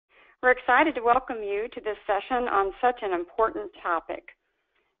We're excited to welcome you to this session on such an important topic.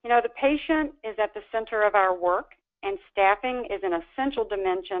 You know, the patient is at the center of our work, and staffing is an essential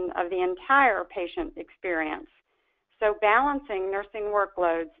dimension of the entire patient experience. So balancing nursing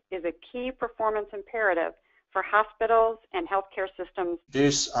workloads is a key performance imperative for hospitals and healthcare systems.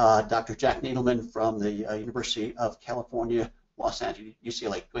 Introduce Dr. Jack Needleman from the University of California, Los Angeles,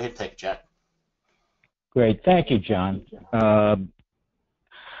 UCLA. Go ahead and take it, Jack. Great. Thank you, John.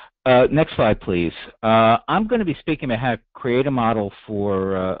 Next slide, please. I'm going to be speaking about how to create a model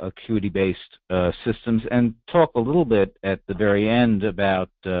for acuity-based systems and talk a little bit at the very end about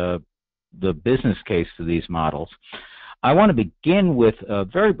the business case for these models. I want to begin with a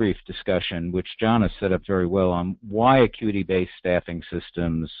very brief discussion, which John has set up very well, on why acuity-based staffing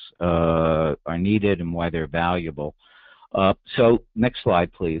systems are needed and why they're valuable. So next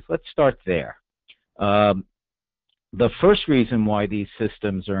slide, please. Let's start there. The first reason why these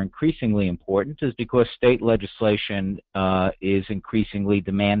systems are increasingly important is because state legislation is increasingly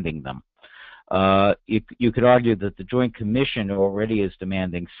demanding them. You could argue that the Joint Commission already is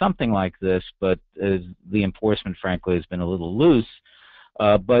demanding something like this, but the enforcement, frankly, has been a little loose.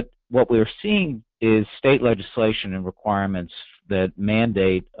 But what we're seeing is state legislation and requirements that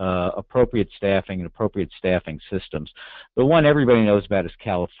mandate appropriate staffing and appropriate staffing systems. The one everybody knows about is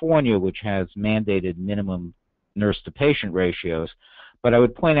California, which has mandated minimum nurse-to-patient ratios. But I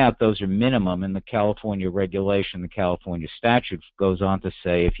would point out those are minimum, and the California regulation, the California statute, goes on to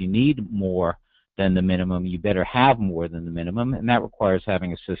say if you need more than the minimum, you better have more than the minimum, and that requires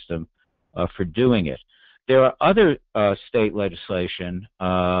having a system for doing it. There are other state legislation.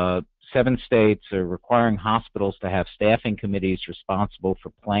 7 states are requiring hospitals to have staffing committees responsible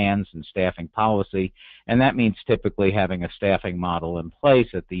for plans and staffing policy, and that means typically having a staffing model in place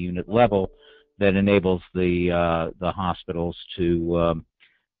at the unit level that enables the hospitals to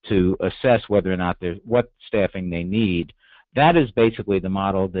assess whether or not what staffing they need. That is basically the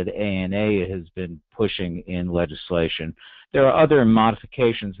model that ANA has been pushing in legislation. There are other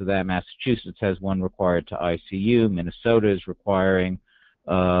modifications of that. Massachusetts has one required to ICU. Minnesota is requiring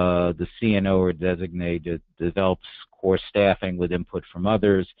the CNO or designated develops core staffing with input from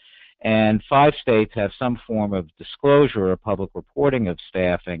others. And 5 states have some form of disclosure or public reporting of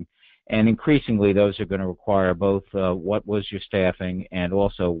staffing. And increasingly, those are going to require both what was your staffing and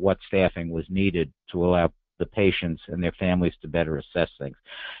also what staffing was needed to allow the patients and their families to better assess things.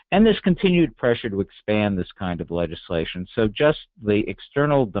 And there's continued pressure to expand this kind of legislation. So just the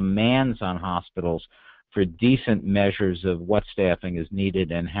external demands on hospitals for decent measures of what staffing is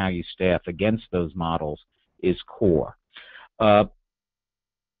needed and how you staff against those models is core. And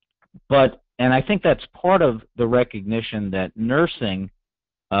I think that's part of the recognition that nursing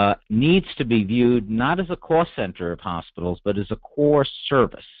needs to be viewed not as a cost center of hospitals, but as a core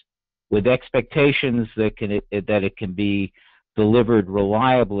service with expectations that it can be delivered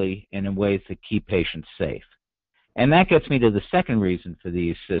reliably and in ways that keep patients safe. And that gets me to the second reason for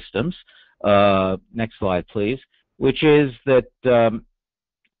these systems. Next slide, please, which is that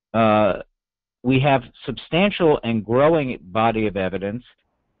we have substantial and growing body of evidence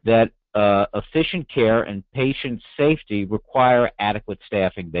that efficient care and patient safety require adequate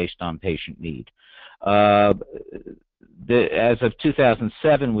staffing based on patient need. As of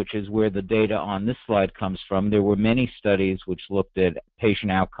 2007, which is where the data on this slide comes from, there were many studies which looked at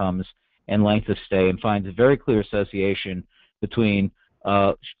patient outcomes and length of stay and finds a very clear association between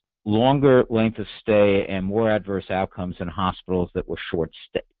longer length of stay and more adverse outcomes in hospitals that were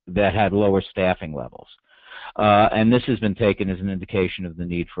that had lower staffing levels. And this has been taken as an indication of the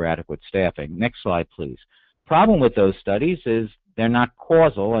need for adequate staffing. Next slide, please. Problem with those studies is they're not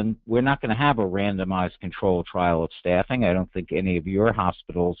causal, and we're not going to have a randomized control trial of staffing. I don't think any of your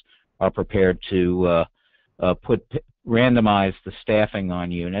hospitals are prepared to randomize the staffing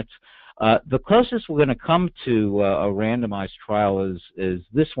on units. The closest we're going to come to a randomized trial is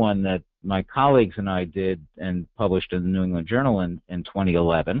this one that my colleagues and I did and published in the New England Journal in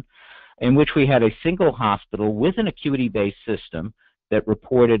 2011, in which we had a single hospital with an acuity-based system that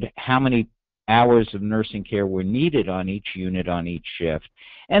reported how many hours of nursing care were needed on each unit on each shift.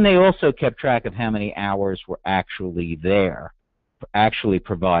 And they also kept track of how many hours were actually there, actually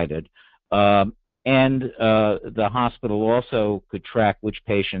provided. And the hospital also could track which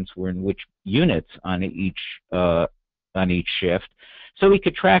patients were in which units on each shift. So we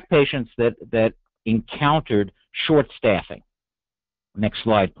could track patients that encountered short staffing. Next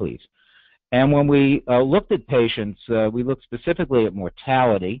slide, please. And when we looked at patients, we looked specifically at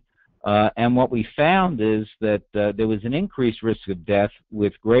mortality. And what we found is that there was an increased risk of death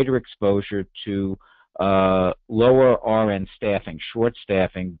with greater exposure to lower RN staffing, short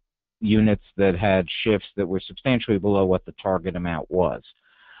staffing, units that had shifts that were substantially below what the target amount was.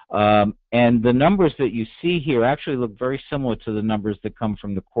 And the numbers that you see here actually look very similar to the numbers that come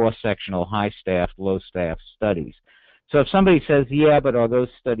from the cross-sectional high-staff, low-staff studies. So if somebody says, yeah, but are those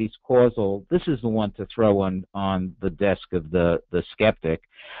studies causal, this is the one to throw on the desk of the skeptic.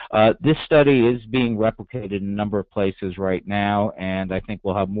 This study is being replicated in a number of places right now, and I think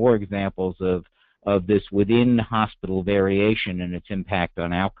we'll have more examples of this within hospital variation and its impact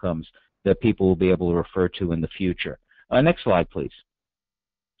on outcomes that people will be able to refer to in the future. Next slide, please.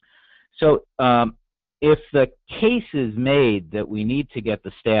 So if the case is made that we need to get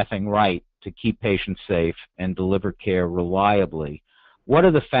the staffing right to keep patients safe and deliver care reliably, what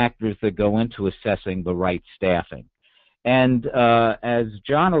are the factors that go into assessing the right staffing? And as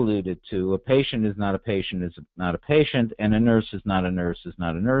John alluded to, a patient is not a patient is not a patient, and a nurse is not a nurse is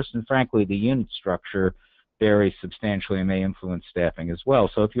not a nurse, and frankly, the unit structure varies substantially and may influence staffing as well.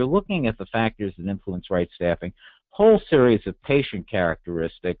 So if you're looking at the factors that influence right staffing, whole series of patient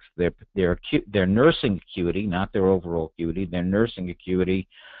characteristics, their nursing acuity, not their overall acuity, their nursing acuity,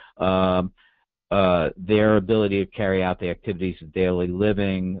 their ability to carry out the activities of daily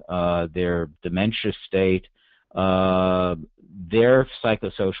living, their dementia state, their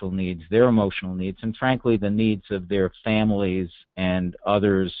psychosocial needs, their emotional needs, and frankly the needs of their families and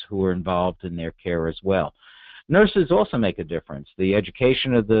others who are involved in their care as well. Nurses also make a difference. The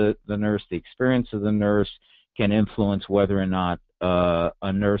education of the nurse, the experience of the nurse can influence whether or not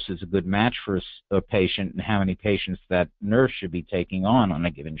a nurse is a good match for a patient and how many patients that nurse should be taking on a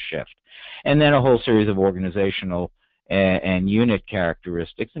given shift. And then a whole series of organizational and unit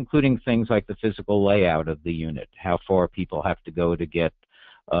characteristics, including things like the physical layout of the unit. How far people have to go to get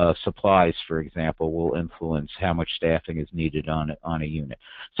supplies, for example, will influence how much staffing is needed on a unit.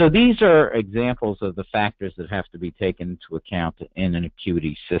 So these are examples of the factors that have to be taken into account in an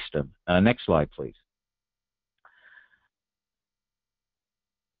acuity system. Next slide, please.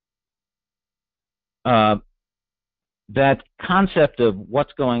 That concept of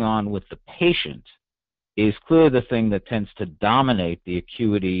what's going on with the patient is clearly the thing that tends to dominate the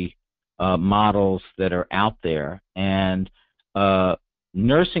acuity models that are out there. And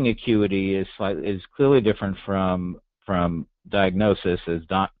nursing acuity is clearly different from diagnosis, as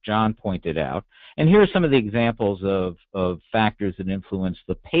John pointed out. And here are some of the examples of factors that influence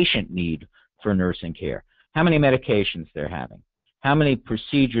the patient need for nursing care. How many medications they're having, how many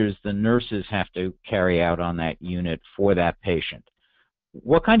procedures the nurses have to carry out on that unit for that patient,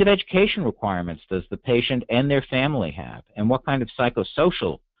 what kind of education requirements does the patient and their family have, and what kind of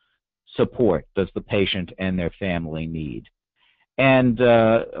psychosocial support does the patient and their family need. And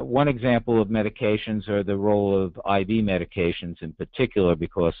one example of medications are the role of IV medications in particular,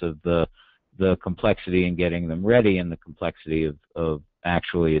 because of the complexity in getting them ready and the complexity of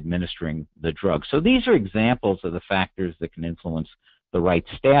actually administering the drug. So these are examples of the factors that can influence the right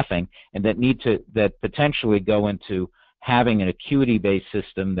staffing and that potentially go into having an acuity-based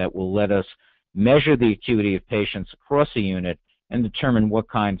system that will let us measure the acuity of patients across a unit and determine what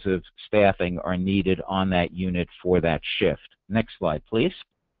kinds of staffing are needed on that unit for that shift. Next slide, please.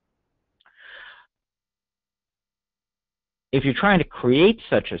 If you're trying to create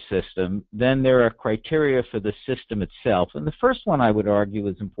such a system, then there are criteria for the system itself. And the first one I would argue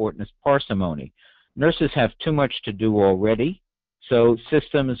is important is parsimony. Nurses have too much to do already, so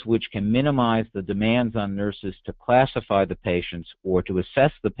systems which can minimize the demands on nurses to classify the patients or to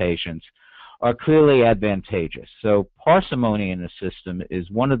assess the patients are clearly advantageous. So parsimony in a system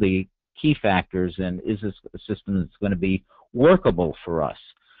is one of the key factors, and is a system that's going to be workable for us.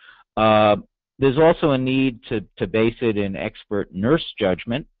 There's also a need to base it in expert nurse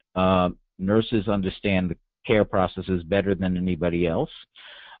judgment. Nurses understand the care processes better than anybody else.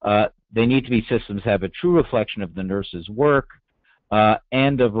 They need to be systems that have a true reflection of the nurse's work,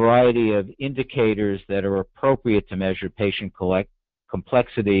 and a variety of indicators that are appropriate to measure patient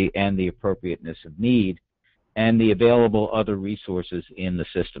complexity and the appropriateness of need, and the available other resources in the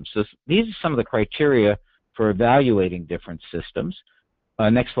system. So these are some of the criteria for evaluating different systems.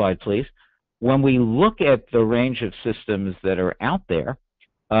 Next slide, please. When we look at the range of systems that are out there,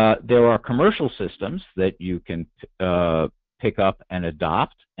 there are commercial systems that you can pick up and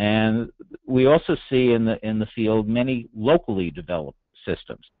adopt, and we also see in the field many locally developed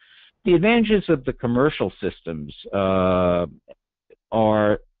systems. The advantages of the commercial systems are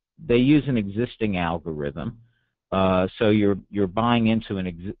they use an existing algorithm, so you're buying into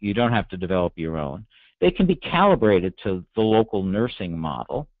you don't have to develop your own. They can be calibrated to the local nursing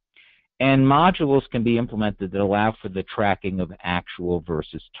model, and modules can be implemented that allow for the tracking of actual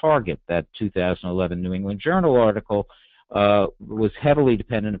versus target. That 2011 New England Journal article was heavily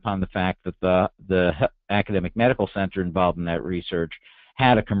dependent upon the fact that the academic medical center involved in that research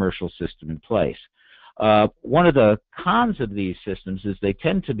had a commercial system in place. One of the cons of these systems is they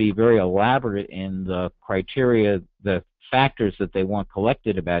tend to be very elaborate in the criteria, the factors that they want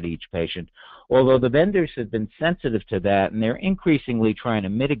collected about each patient, although the vendors have been sensitive to that, and they're increasingly trying to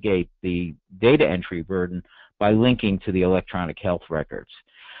mitigate the data entry burden by linking to the electronic health records.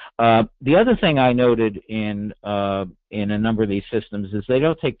 The other thing I noted in a number of these systems is they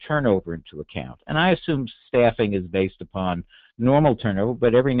don't take turnover into account. And I assume staffing is based upon normal turnover,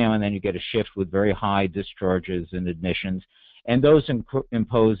 but every now and then you get a shift with very high discharges and admissions, and those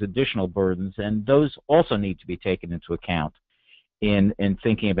impose additional burdens, and those also need to be taken into account in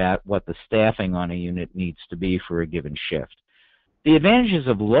thinking about what the staffing on a unit needs to be for a given shift. The advantages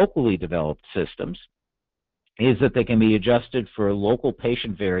of locally developed systems is that they can be adjusted for local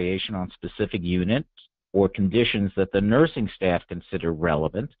patient variation on specific units or conditions that the nursing staff consider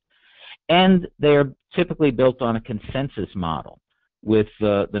relevant, and they are typically built on a consensus model with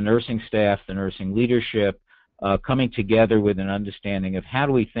the nursing staff, the nursing leadership, coming together with an understanding of how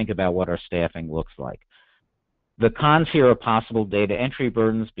do we think about what our staffing looks like. The cons here are possible data entry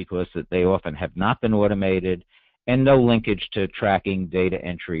burdens because they often have not been automated, and no linkage to tracking data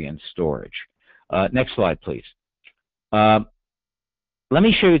entry and storage. Next slide, please. Let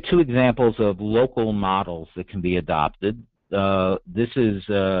me show you two examples of local models that can be adopted. This is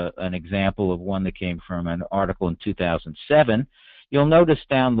an example of one that came from an article in 2007. You'll notice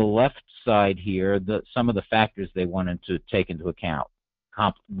down the left side here some of the factors they wanted to take into account,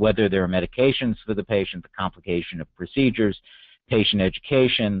 whether there are medications for the patient, the complication of procedures, patient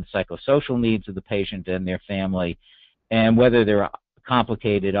education, psychosocial needs of the patient and their family, and whether there are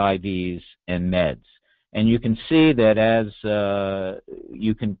complicated IVs and meds. And you can see that as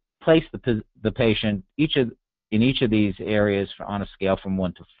you can place the patient in each of these areas on a scale from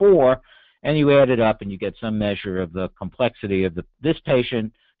 1 to 4, and you add it up and you get some measure of the complexity of this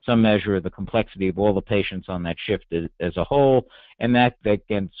patient, some measure of the complexity of all the patients on that shift as a whole, and that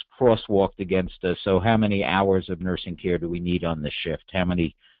gets crosswalked against so how many hours of nursing care do we need on this shift? How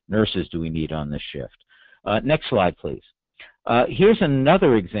many nurses do we need on this shift? Next slide, please. Here's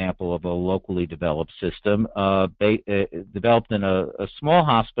another example of a locally developed system developed in a small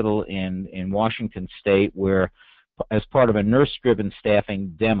hospital in Washington State where as part of a nurse-driven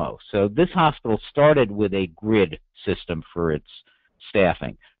staffing demo. So this hospital started with a grid system for its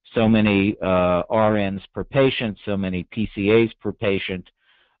staffing. So many RNs per patient, so many PCAs per patient,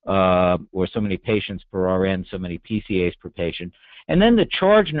 or so many patients per RN, so many PCAs per patient. And then the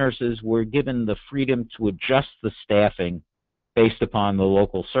charge nurses were given the freedom to adjust the staffing based upon the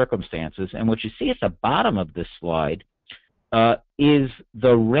local circumstances. And what you see at the bottom of this slide is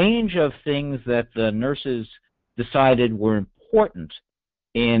the range of things that the nurses decided were important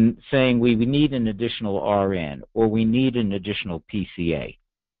in saying we need an additional RN or we need an additional PCA.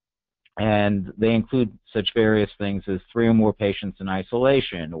 And they include such various things as 3 or more patients in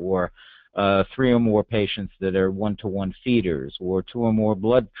isolation, or 3 or more patients that are 1-to-1 feeders, or 2 or more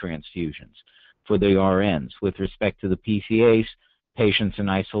blood transfusions for the RNs. With respect to the PCAs, patients in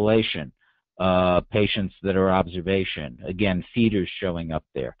isolation, patients that are observation, again, feeders showing up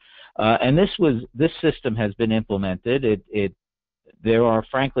there. And this system has been implemented. There are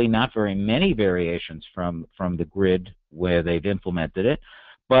frankly not very many variations from the grid where they've implemented it,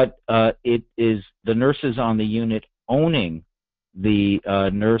 but it is the nurses on the unit owning the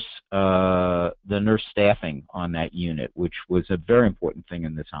nurse staffing on that unit, which was a very important thing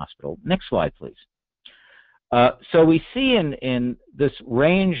in this hospital. Next slide, please. So we see in this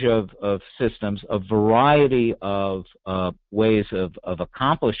range of systems a variety of ways of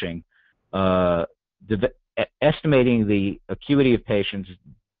accomplishing estimating the acuity of patients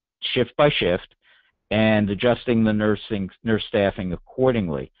shift by shift and adjusting the nurse staffing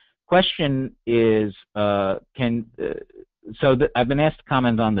accordingly. Question is, I've been asked to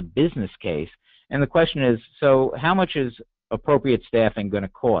comment on the business case, and the question is, so how much is appropriate staffing going to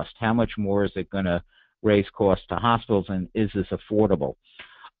cost? How much more is it going to raise costs to hospitals, and is this affordable?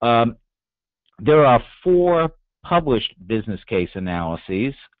 There are 4 published business case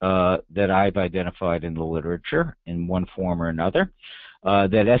analyses that I've identified in the literature in one form or another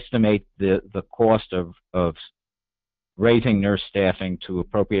that estimate the cost of raising nurse staffing to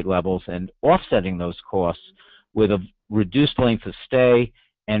appropriate levels and offsetting those costs with a reduced length of stay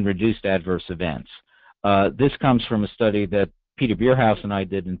and reduced adverse events. This comes from a study that Peter Bierhaus and I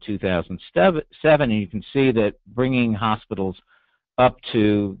did in 2007, and you can see that bringing hospitals up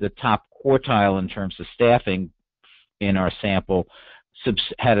to the top quartile in terms of staffing in our sample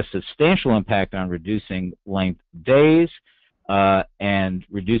had a substantial impact on reducing length days and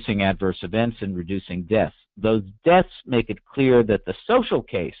reducing adverse events and reducing deaths. Those deaths make it clear that the social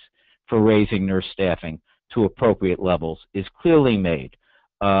case for raising nurse staffing to appropriate levels is clearly made.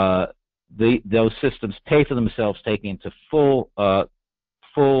 Those systems pay for themselves, taking into full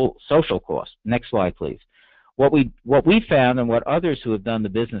social cost. Next slide, please. What we found, and what others who have done the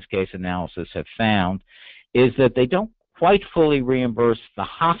business case analysis have found, is that they don't quite fully reimburse the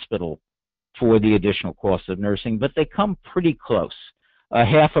hospital for the additional cost of nursing, but they come pretty close,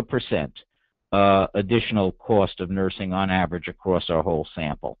 0.5% additional cost of nursing on average across our whole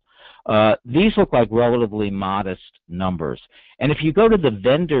sample. These look like relatively modest numbers. And if you go to the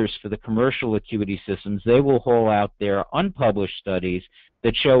vendors for the commercial acuity systems, they will haul out their unpublished studies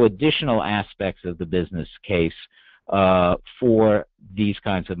that show additional aspects of the business case for these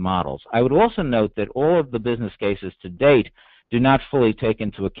kinds of models. I would also note that all of the business cases to date do not fully take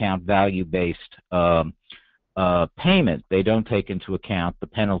into account value-based payment. They don't take into account the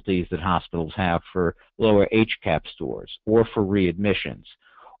penalties that hospitals have for lower HCAP scores, or for readmissions,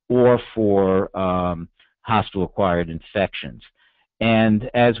 or for hospital-acquired infections. And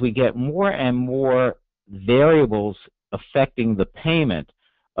as we get more and more variables affecting the payment,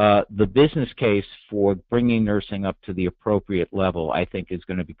 the business case for bringing nursing up to the appropriate level, I think, is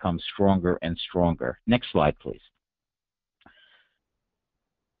going to become stronger and stronger. Next slide, please.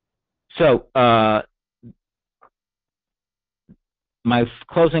 So my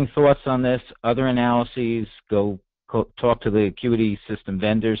closing thoughts on this: other analyses, go talk to the acuity system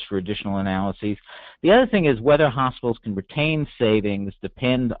vendors for additional analyses. The other thing is whether hospitals can retain savings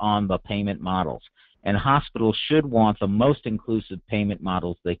depend on the payment models. And hospitals should want the most inclusive payment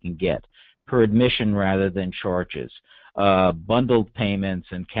models they can get, per admission rather than charges, bundled payments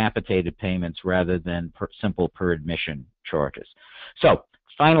and capitated payments rather than simple per admission charges. So,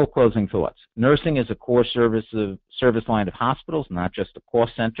 final closing thoughts. Nursing is a core service line of hospitals, not just a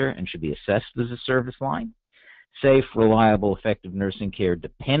cost center, and should be assessed as a service line. Safe, reliable, effective nursing care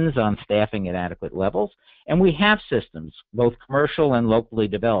depends on staffing at adequate levels, and we have systems, both commercial and locally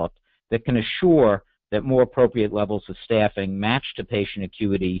developed, that can assure that more appropriate levels of staffing matched to patient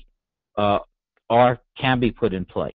acuity can be put in place.